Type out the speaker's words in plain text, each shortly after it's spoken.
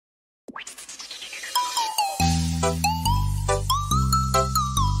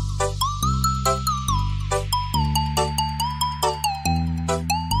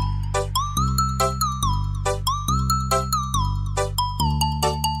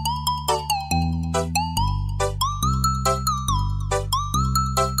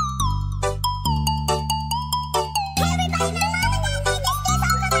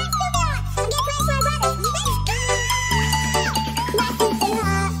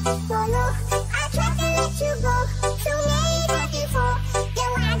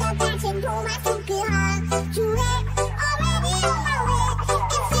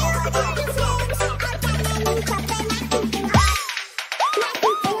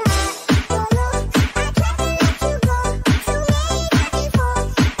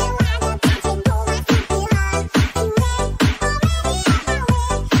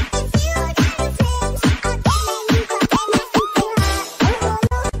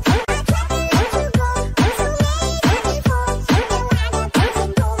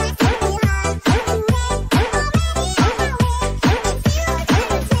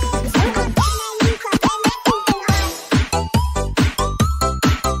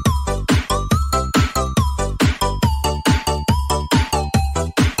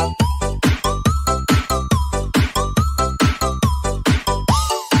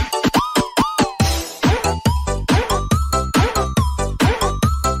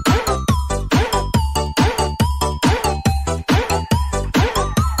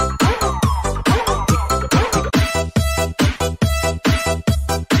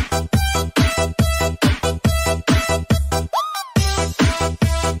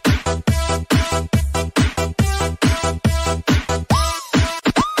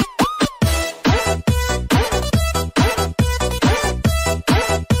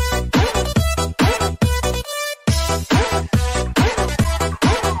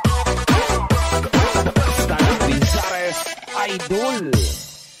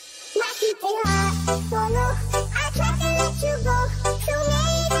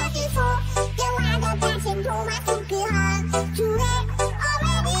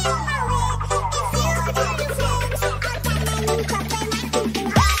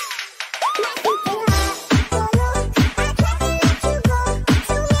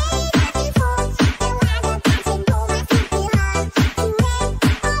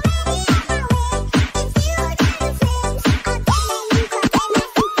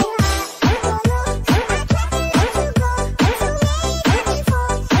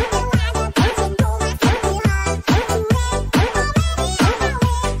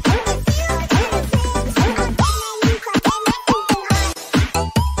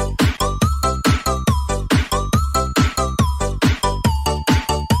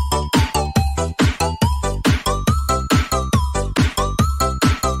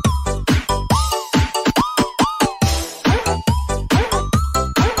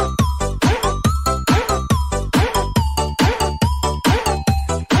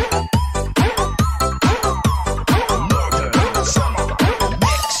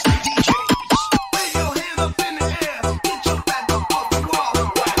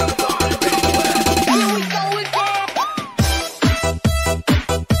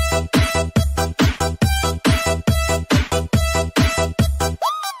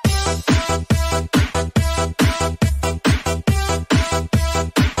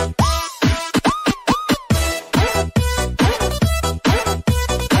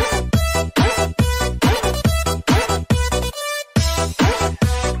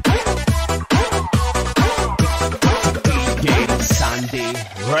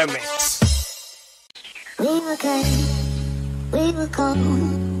REMIX. We were good, we were cold,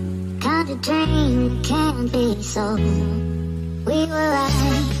 kind of dream can't be sold. We were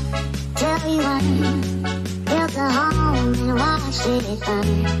right till we weren't, built a home and watched it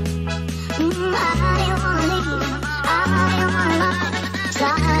burn. I didn't wanna leave, I didn't wanna lie.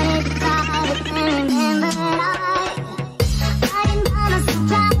 Started to cry but then remembered I didn't promise some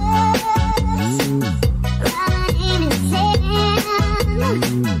flowers, write my name in the sand.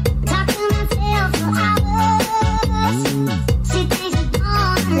 Talk to myself for hours, see things I don't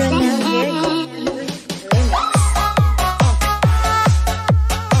understand.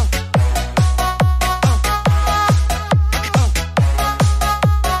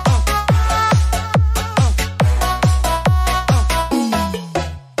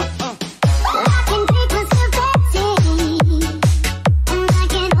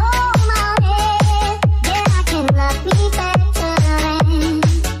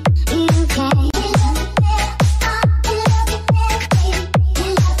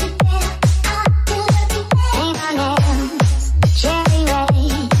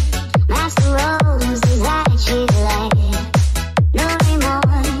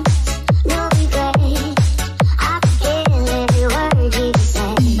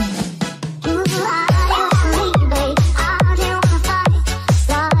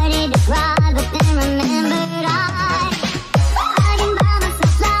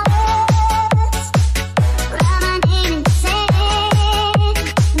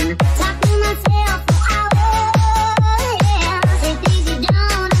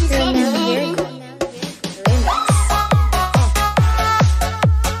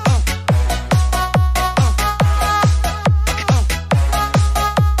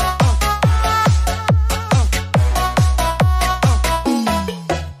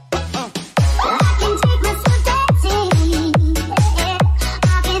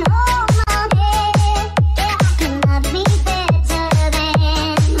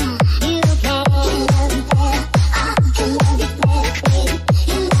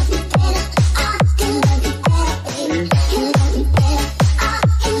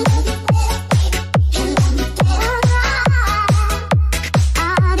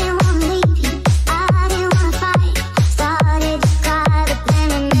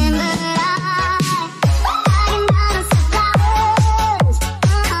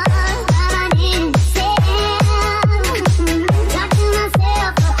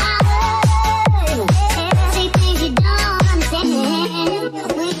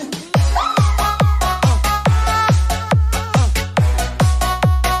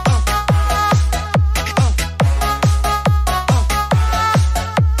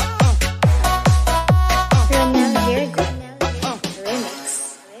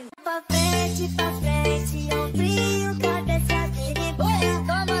 frente, pra frente, ombrinho, cabeça dele, boia,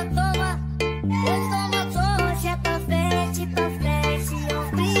 toma, toma. Toma, toma, se é pra frente,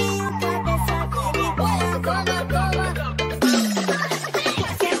 ombrinho, cabeça dele, boia, toma, toma.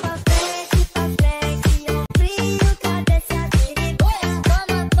 Se é pra frente, ombrinho, cabeça dele, boia,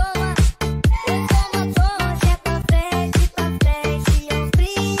 toma, toma. Toma, toma, se é pra frente,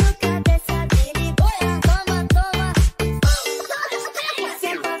 ombrinho, cabeça dele, boia, toma, toma. Se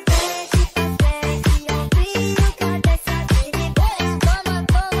é pra frente,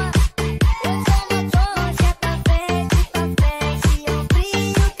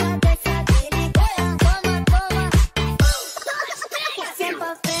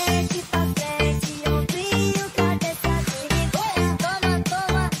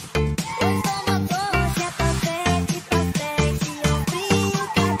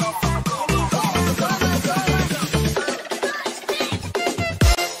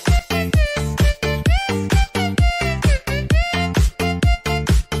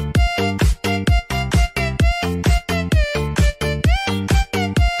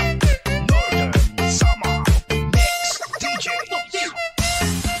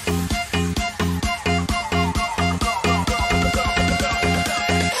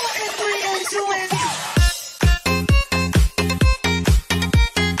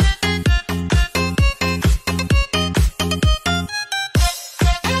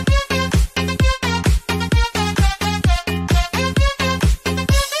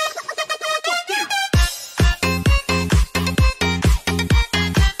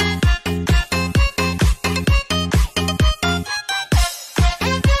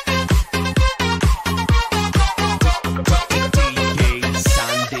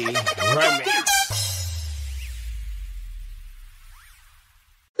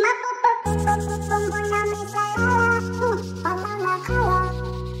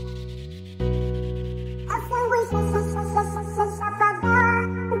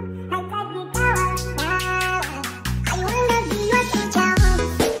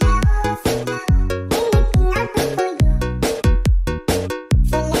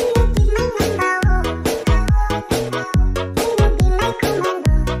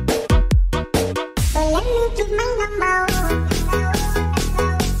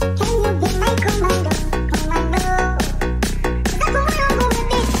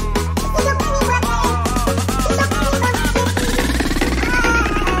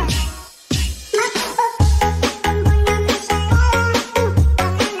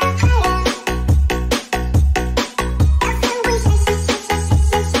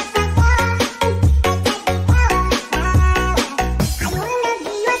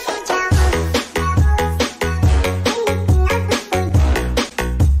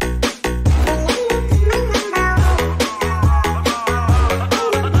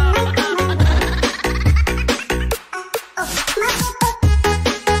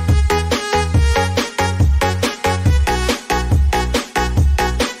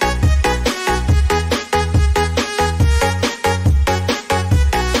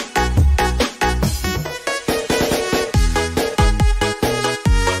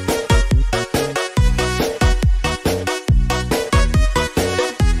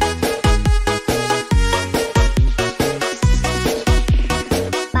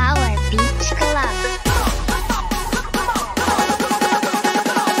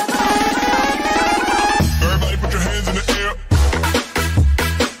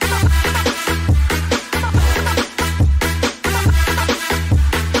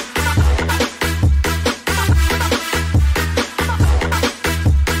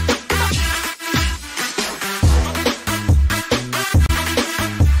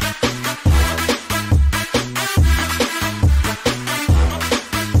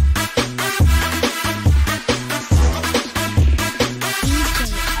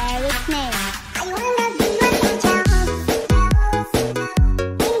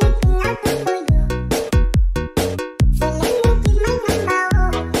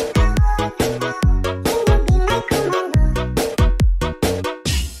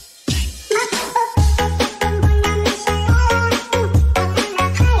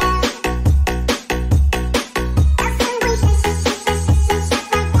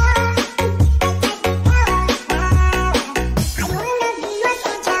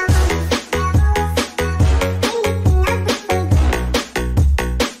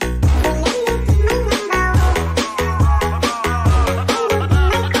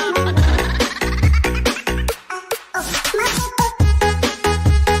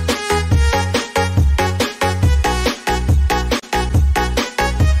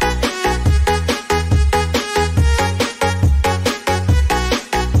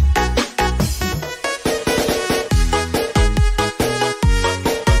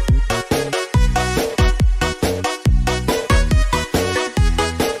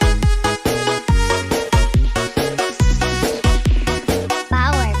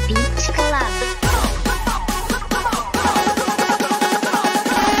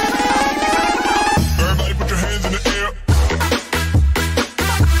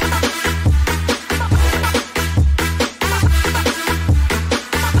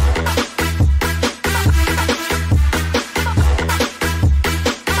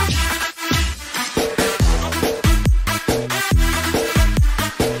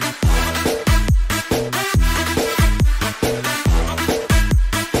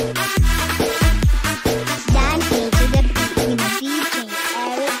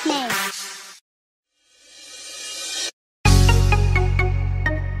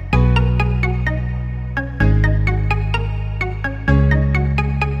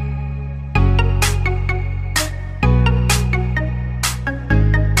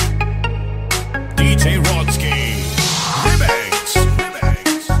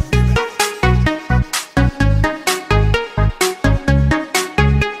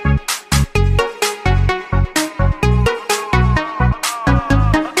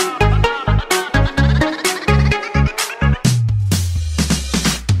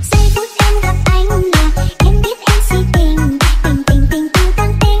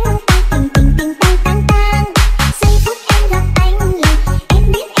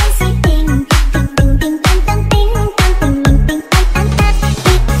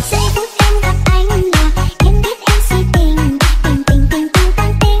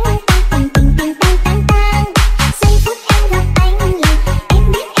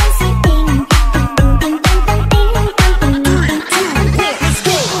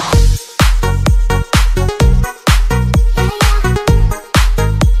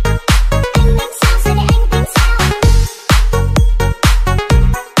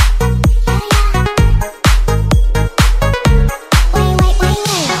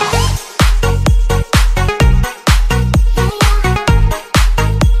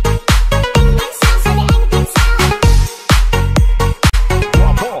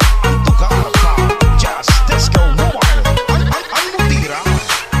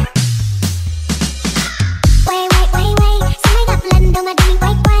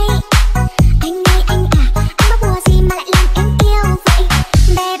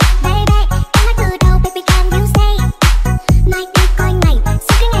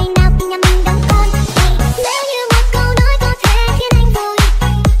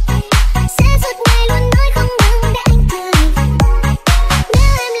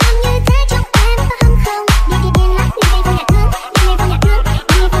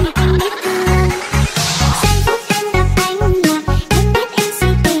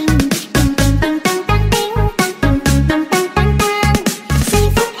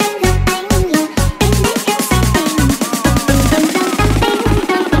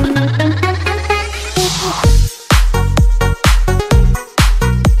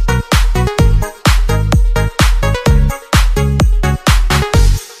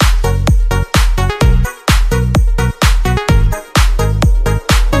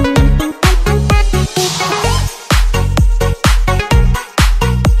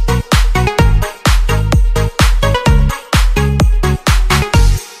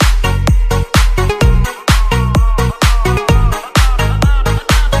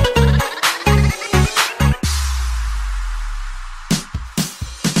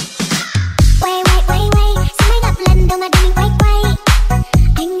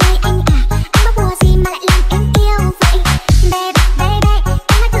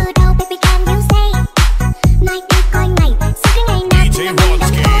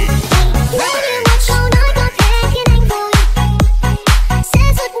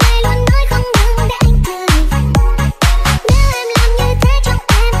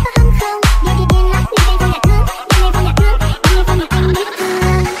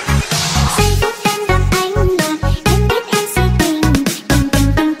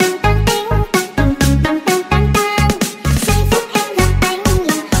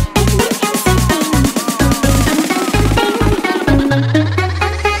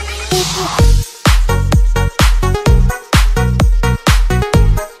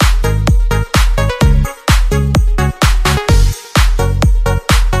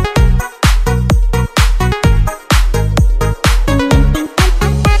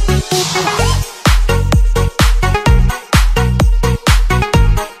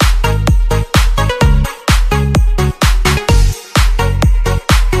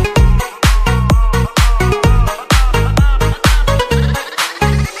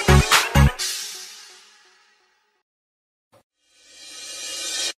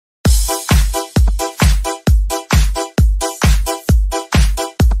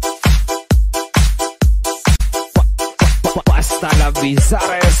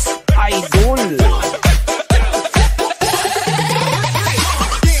 idol.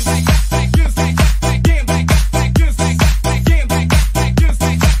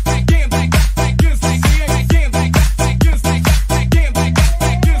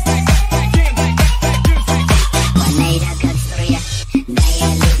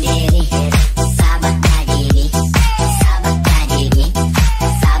 Sabak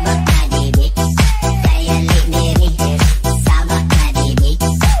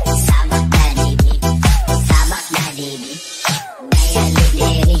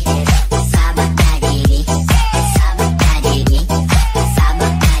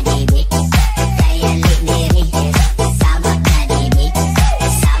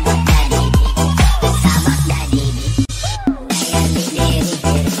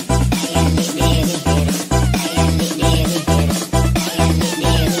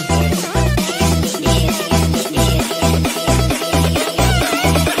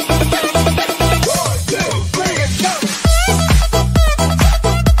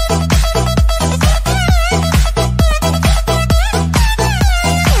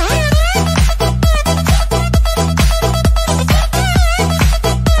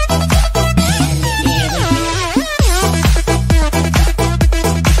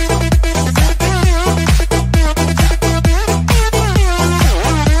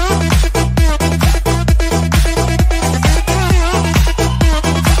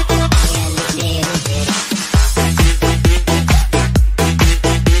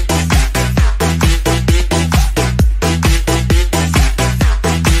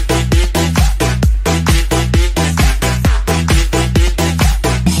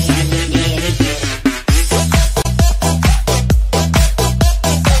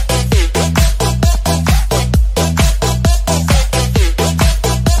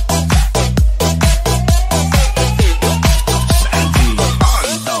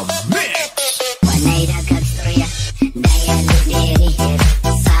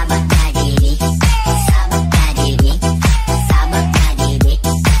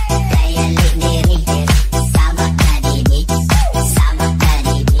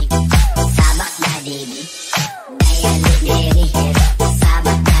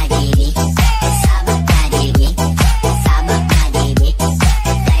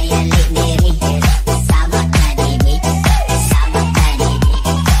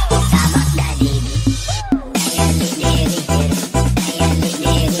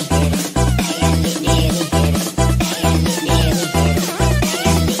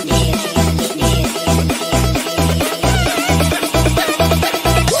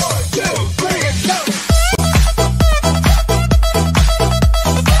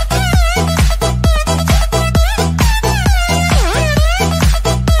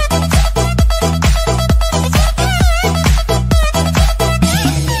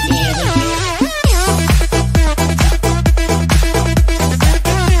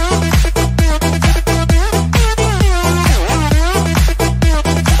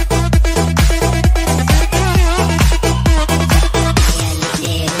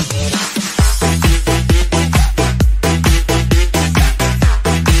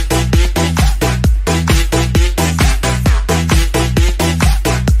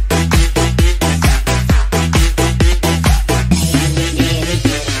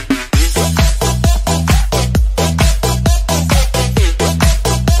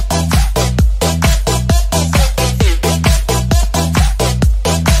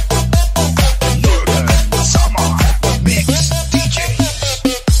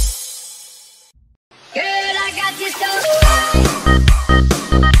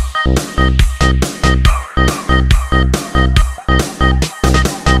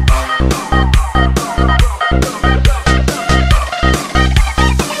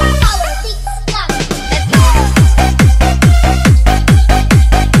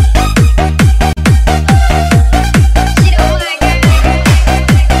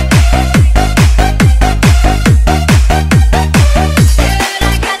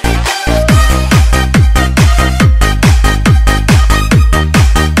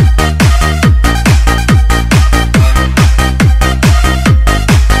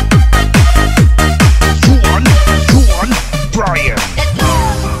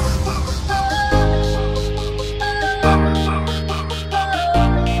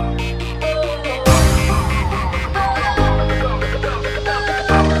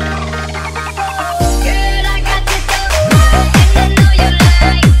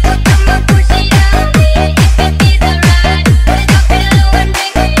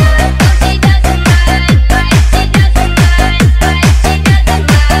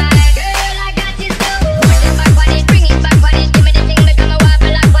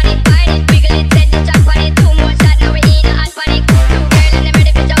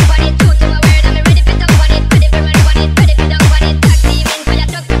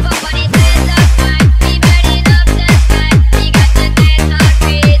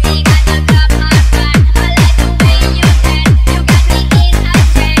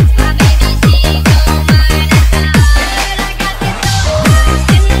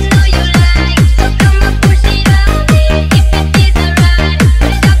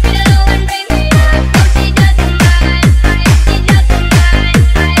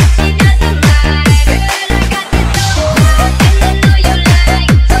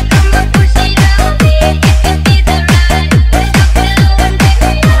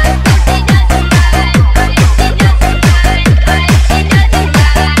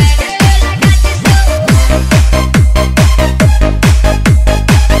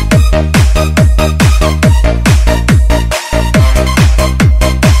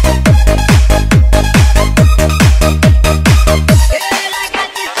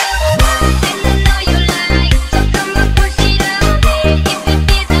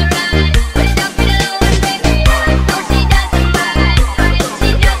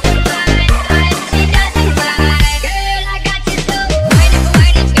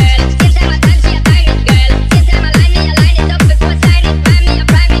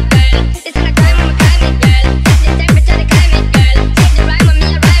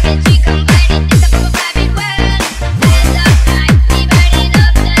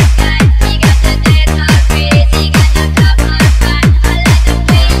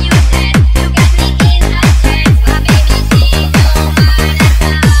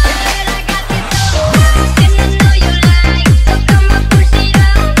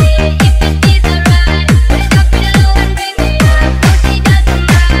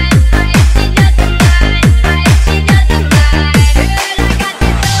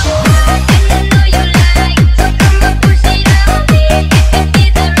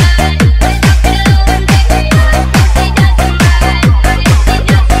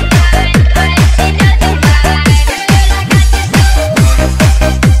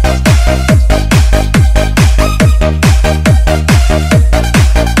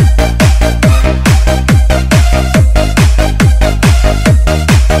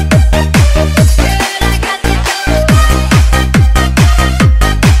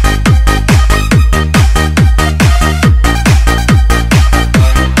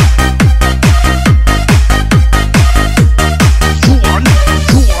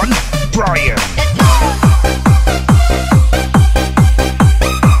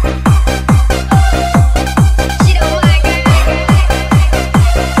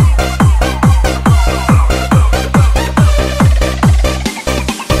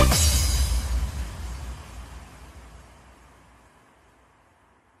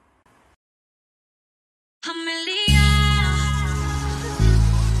Amelia,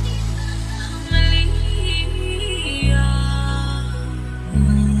 Amelia,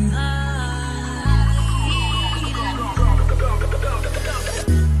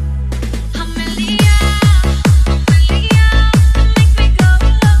 Amelia, Amelia, make me go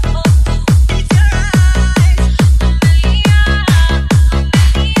low. It's your eyes, Amelia,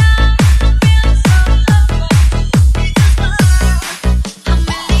 Amelia, I'm feeling so low. It's your smile,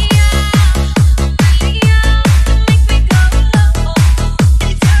 Amelia, Amelia.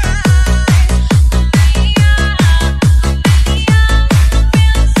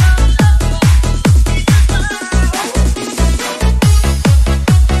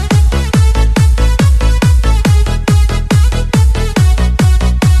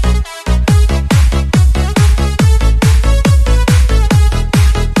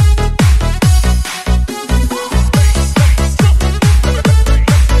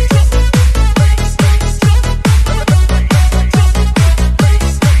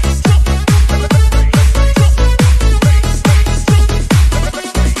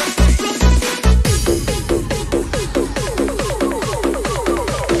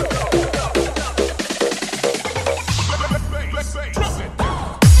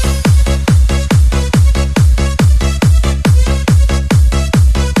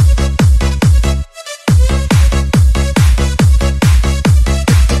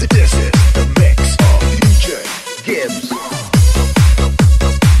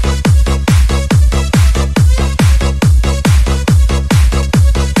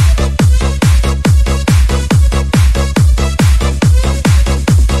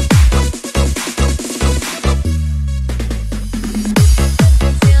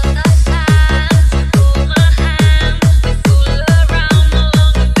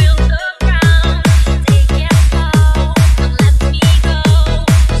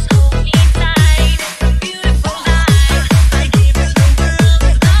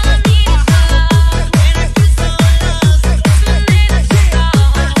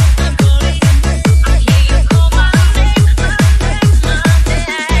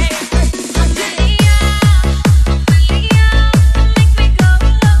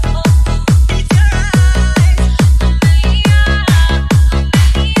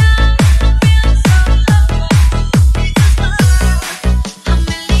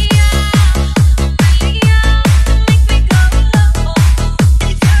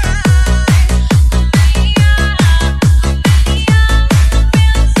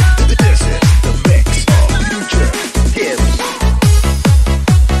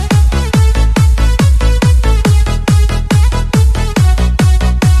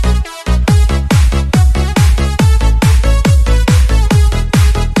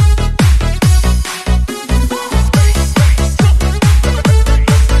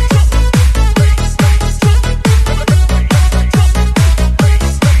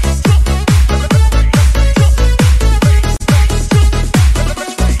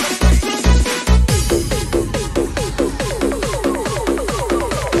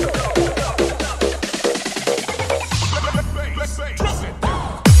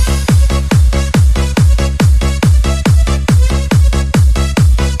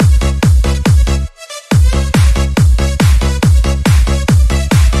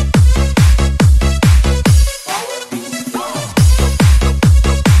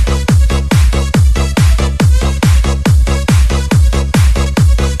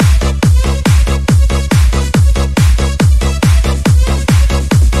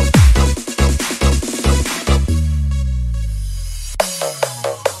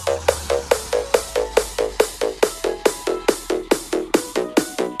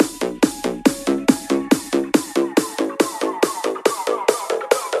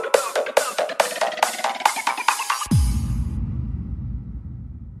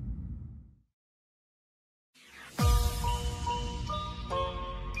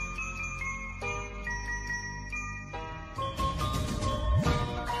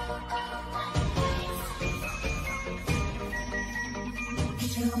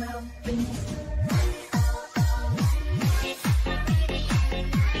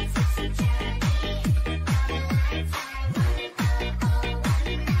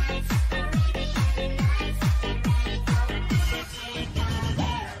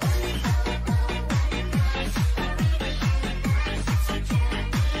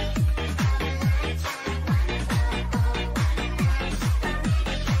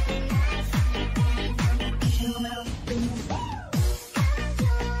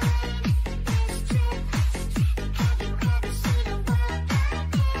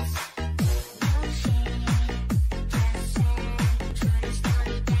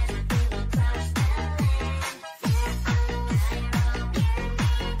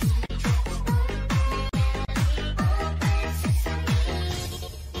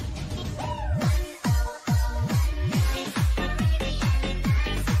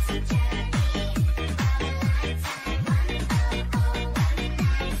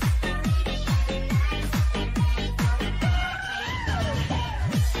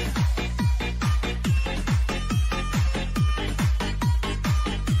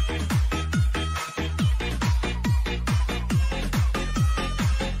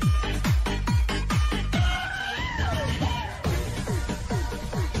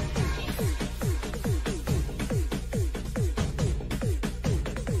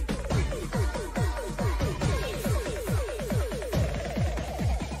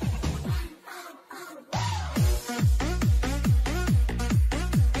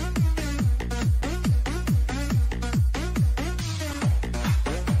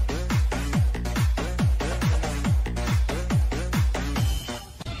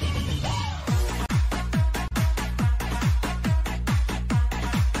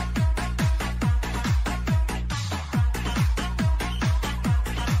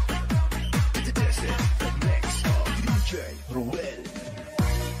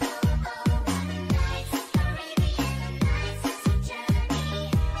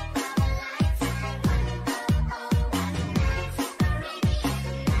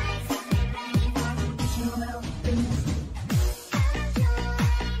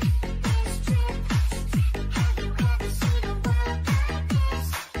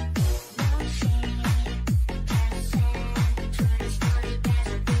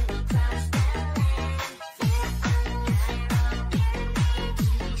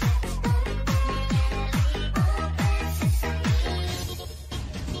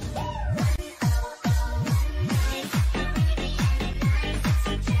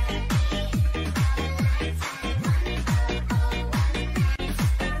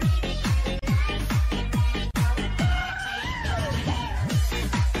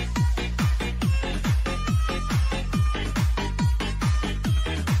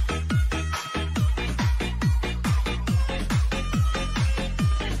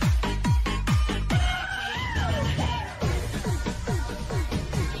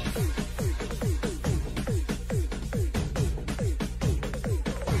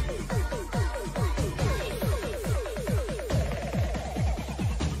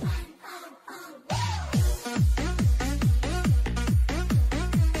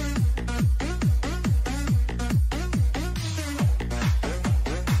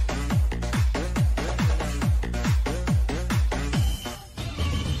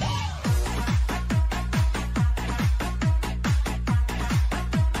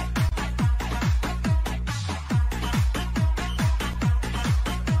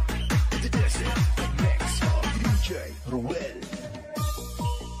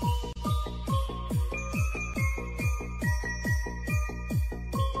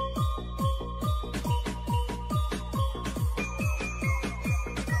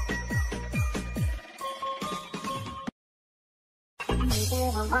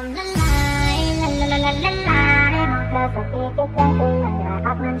 ผมละลายละละละละละลายมองเธอสักทีก็คงเป็นมันน่า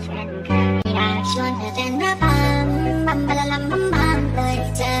รักเหมือนเช่นเคยอยากชวนเธอเต้นระบำบัมบะละลัมบัมบัมเลย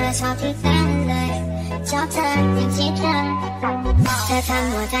เจอชอบที่แฟนเลยชอบเธออย่างที่เธอท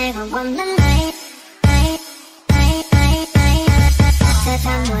ำหัวใจของผมละลายเธอท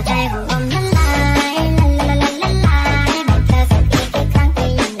ำหัวใจของผมละลายละละละละลายมองเธอสักทีกี่ครั้งก็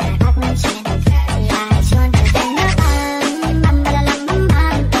ยังน่ารักเหมือนเช่นเคยอยากชวนเธอเต้นระบำบัมบะละลัมบัมบั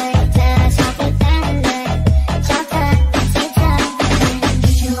มเลยเจอชอบที่แฟนเลยชอบเธออย่างที่เธอ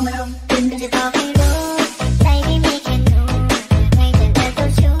ชูมาลงคุณก็จะบอกให้รู้ใจไม่มีแค่หนูไม่เจอเธอตัว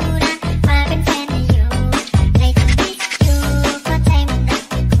ชูนะมาเป็นแฟนให้อยู่ไม่ต้องมิสยูก็ใจมันรัก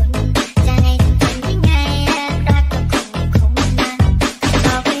คุณจะให้ทำยังไงรักก็คงนะบ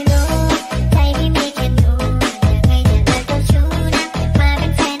อกให้รู้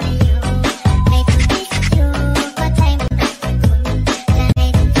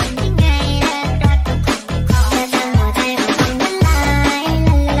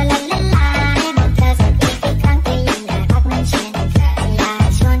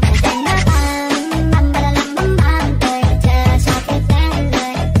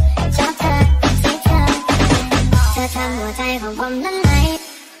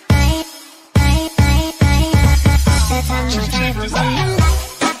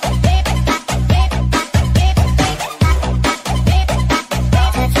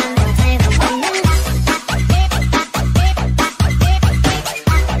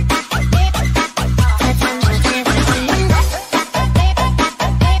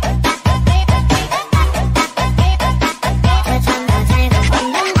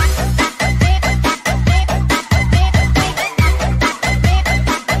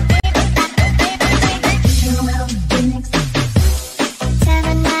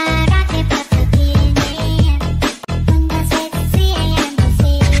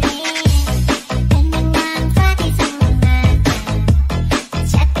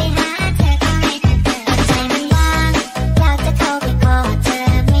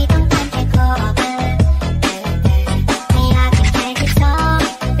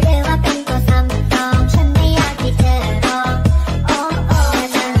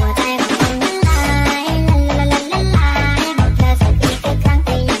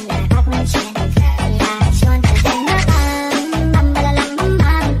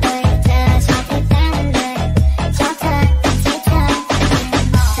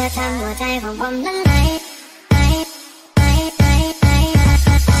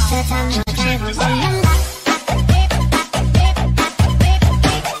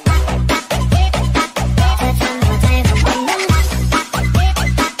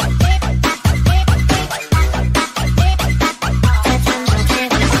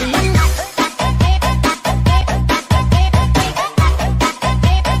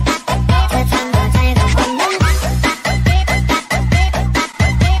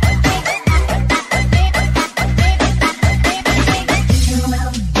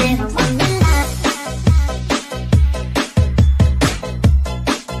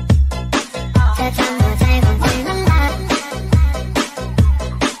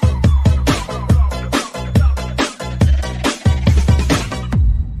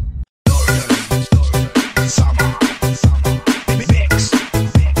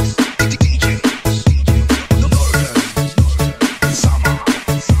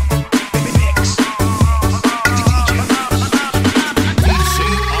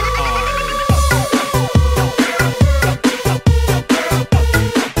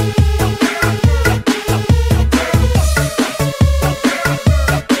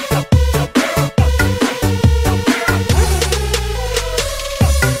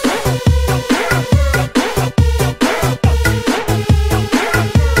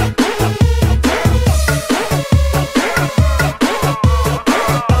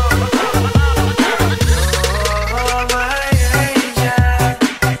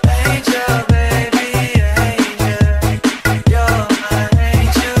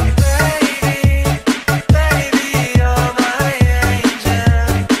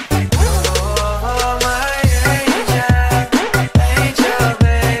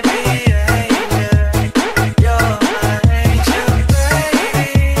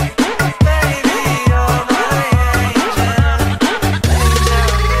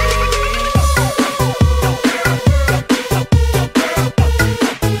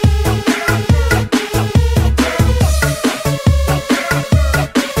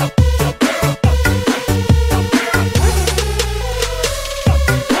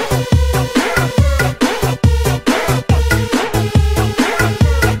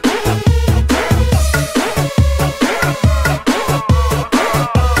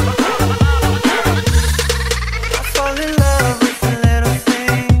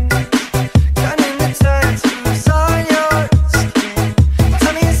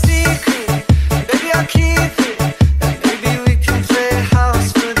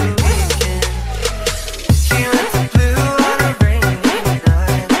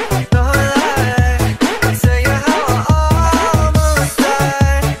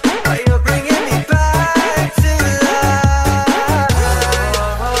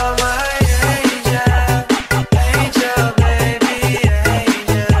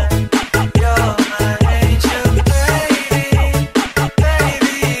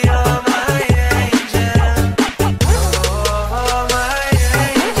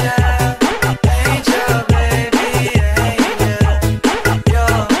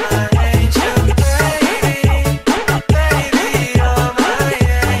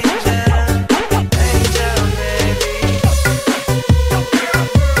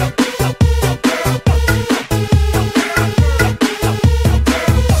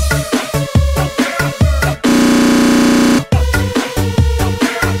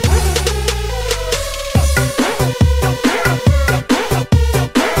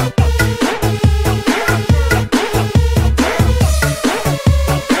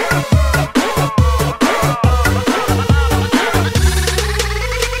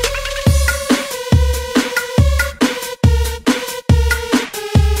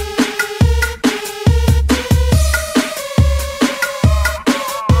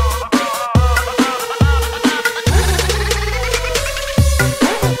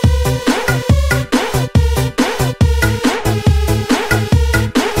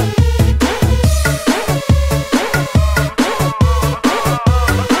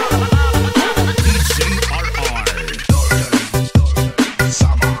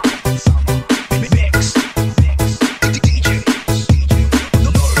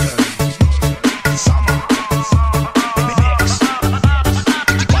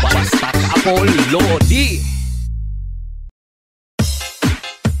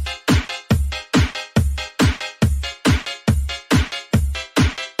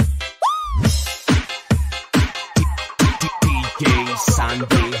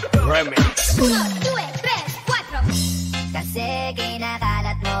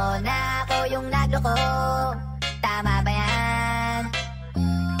loko. Tama ba yan?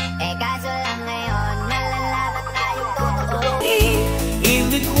 Eh kaso lang ngayon, nalalaman na yung totoo.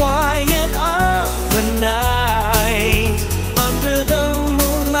 In the quiet of the night, under the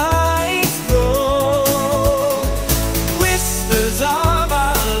moonlight's glow, whispers of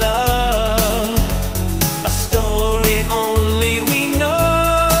our love, a story only we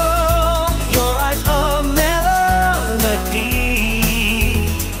know. Your eyes a melody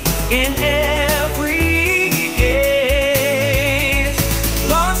in every gaze,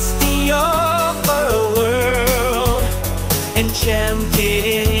 lost in your world, enchanted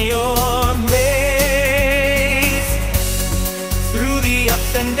in your maze. Through the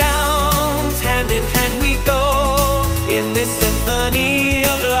ups and downs, hand in hand we go, in this symphony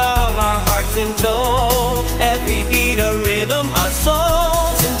of love, our hearts in tow. Every beat a rhythm, our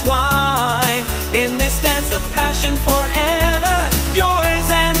souls entwine, in this dance of passion forever, yours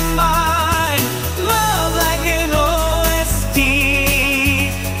and mine. Love like an OST,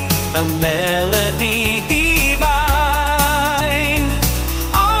 a melody divine,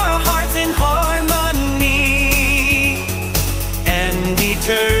 our hearts in harmony, and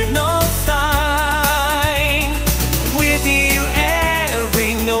eternal sign. With you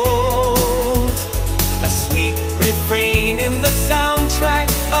every note, a sweet refrain in the soundtrack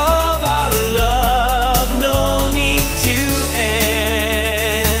of our love, no need to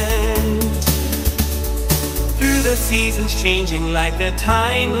end. Through the seasons changing like a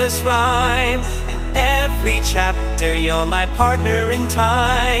timeless rhyme, every chapter you're my partner in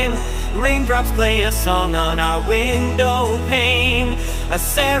time. Raindrops play a song on our window pane, a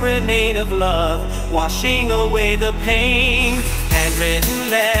serenade of love washing away the pain. Handwritten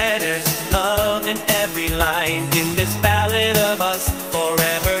letters, love in every line, in this ballad of us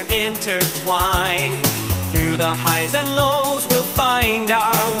forever intertwined. Through the highs and lows we'll find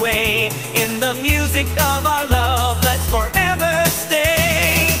our way, in the music of our love, let's forever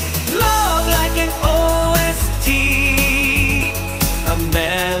stay. Love like an OST, a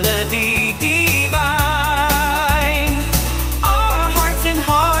melody divine, our hearts in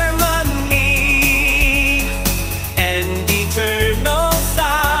harmony, and eternal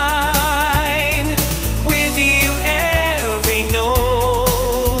sign. With you every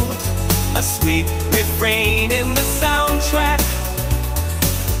note, a sweet refrain in the soundtrack.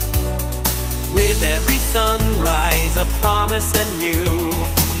 With every sunrise, a promise anew,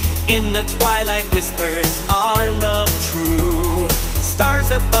 in the twilight whispers our love true.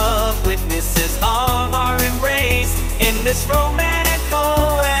 Stars above, witnesses of our embrace, in this romantic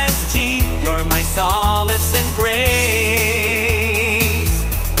OST, you're my solace and grace.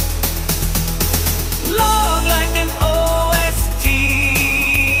 Love like an OST,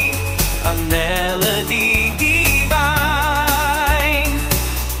 a melody divine,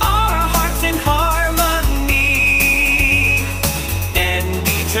 our hearts in harmony, and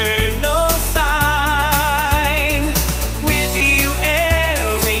eternal sign. With you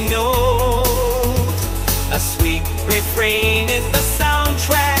every note, a sweet refrain in the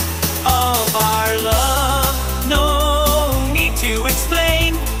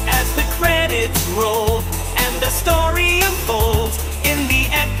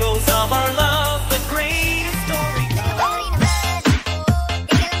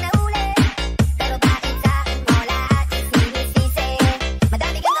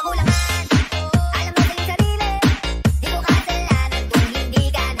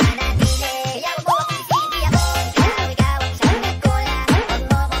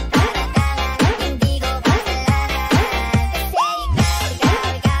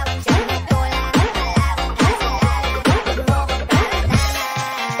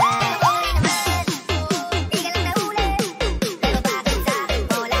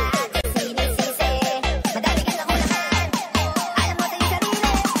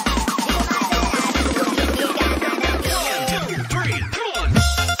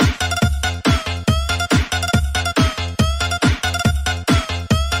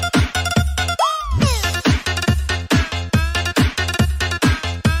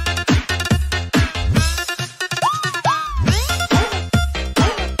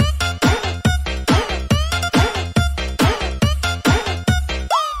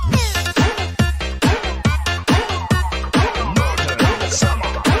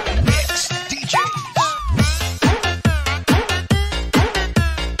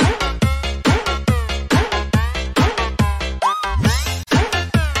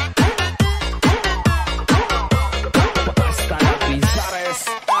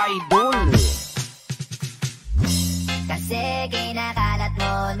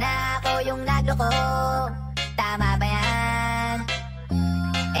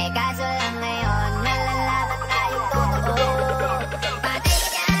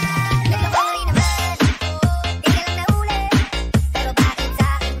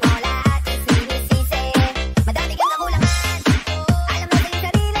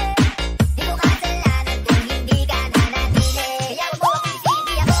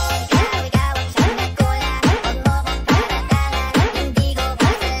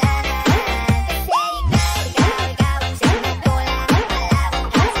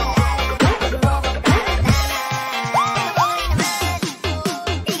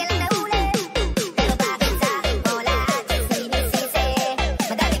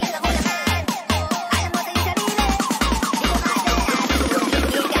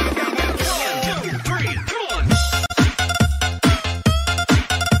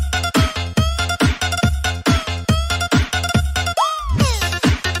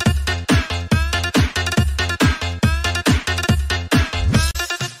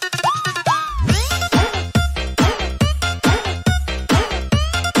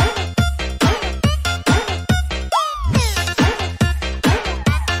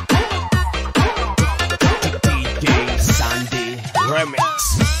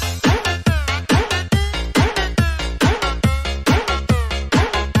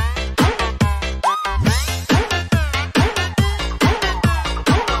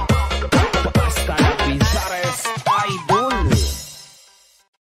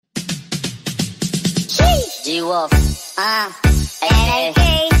G-Wolf, NLK,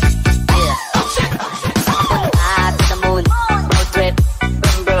 yeah. Up to the moon, road trip,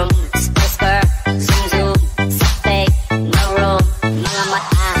 brum brum, skr skr, zoom zoom, saktek, no room. Mga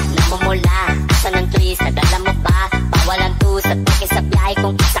mata, namumula, asa ng twist, nadala mo ba? Bawalan to sa toke sa biyahe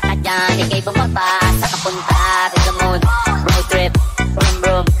kung isa ka dyan, ikay bumaba, sa kapunta to the moon, road trip, brum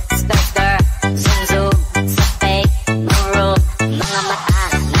brum, skr skr, zoom zoom, saktek, no room. Mga mata,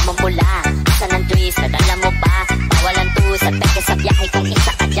 namumula, asa ng twist, nadala mo ba? Bawalan to sa toke sa biyahe kung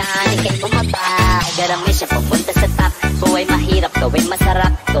isa ka dyan, ikay bumaba. Garami siya pupunta sa top. Buhay mahirap, gawin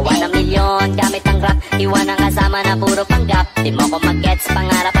masarap. Gawa ng milyon, gamit ang rap. Iwan ang kasama na puro panggap. Di mo ko mag-gets,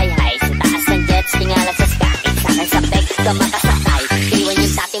 pangarap ay high. Sa taas ng jets, tingala sa sky. Sakay sa peg, ka makasakay. Iwan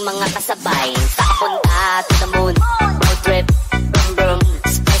yung dating mga kasabay. Sa kapunta to the moon, road trip, brum brum,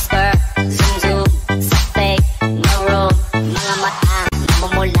 skr skr, zoom zoom, saktek, no room. Mga mata,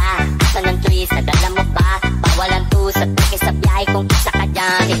 namumula, asa ng twist, nadala mo ba? Bawalan to sa toke sa biyahe kung isa ka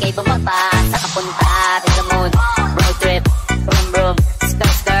dyan, ikay bumaba. Sa kapunta to the moon, road trip, brum brum,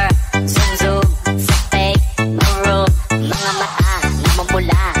 skr skr, zoom zoom, saktek, no room. Mga mata,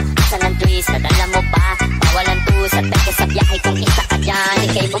 namumula, asa ng twist, nadala mo ba? Bawalan to sa toke sa biyahe kung isa ka dyan,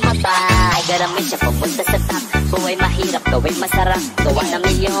 ikay bumaba. Ay garami siya pupunta sa top. Buhay mahirap, gawin masarap. Gawa ng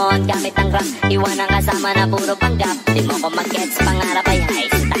milyon, gamit ang rap. Iwan ang kasama na puro panggap. Di mo ko mag-gets, pangarap ay high.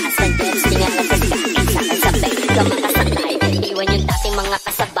 Sa taas ng jets, tingala sa sky. Sakay sa peg, ka makasakay. Iwan yung dating mga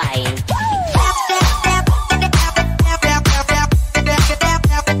kasabay.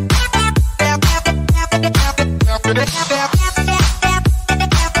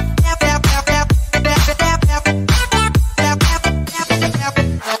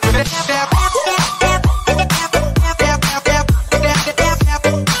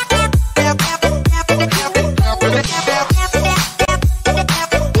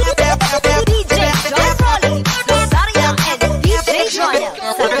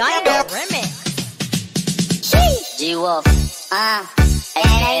 G-Wolf,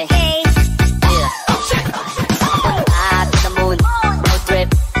 NLK, yeah. Up to the moon, road trip,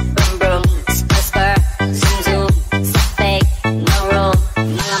 brum brum, skr skr, zoom zoom, saktek, no room.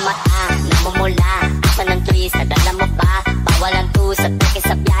 Mga mata, namumula, asa ng twist, nadala mo ba? Bawalan to sa toke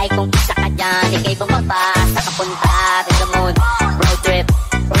sa biyahe kung isa ka dyan, ikay bumaba. Sa kapunta to the moon, road trip,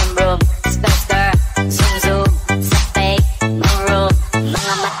 brum brum, skr skr, zoom zoom, saktek, no room.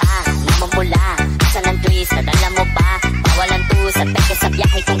 Mga mata, namumula, asa ng twist, nadala mo ba? Bawalan to sa toke sa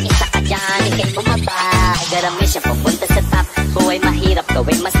biyahe kung isa ka dyan, ikay bumaba. Ay garami siya pupunta sa top. Buhay mahirap,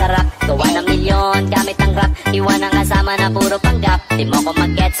 gawin masarap. Gawa ng milyon, gamit ang rap. Iwan ang kasama na puro panggap. Di mo ko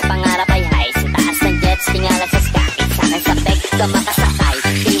mag-gets, pangarap ay high. Sa taas ng jets, tingala sa sky. Sakay sa peg, ka makasakay.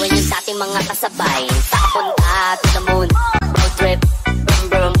 Iwan yung dating mga kasabay. Sa kapunta to the moon, road trip, brum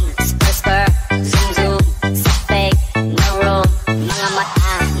brum, skr skr, zoom zoom, saktek, no room. Mga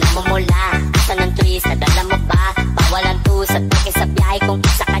mata, namumula, asa ng twist, nadala mo ba? Bawalan to sa toke sa biyahe kung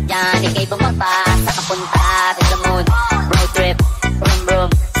isa ka dyan, ikay bumaba. Sa kapunta to the moon, road trip, brum brum,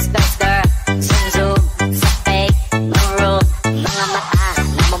 skr skr, zoom zoom, saktek, no room. Mga mata,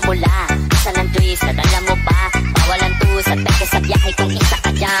 namumula, asa ng twist, nadala mo ba? Bawalan to sa toke sa biyahe kung isa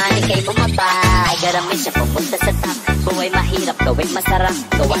ka dyan, ikay bumaba. Ay garami siya pupunta sa top. Buhay mahirap, gawin masarap.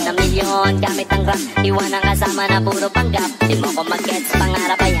 Gawa ng milyon, gamit ang rap. Iwan ang kasama na puro panggap. Di mo ko mag-gets,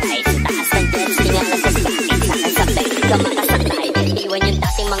 pangarap ay high. Sa taas ng jets, tingala sa sky. Sakay sa peg, ka makasakay. Iwan yung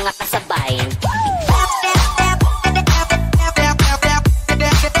dating mga kasabay.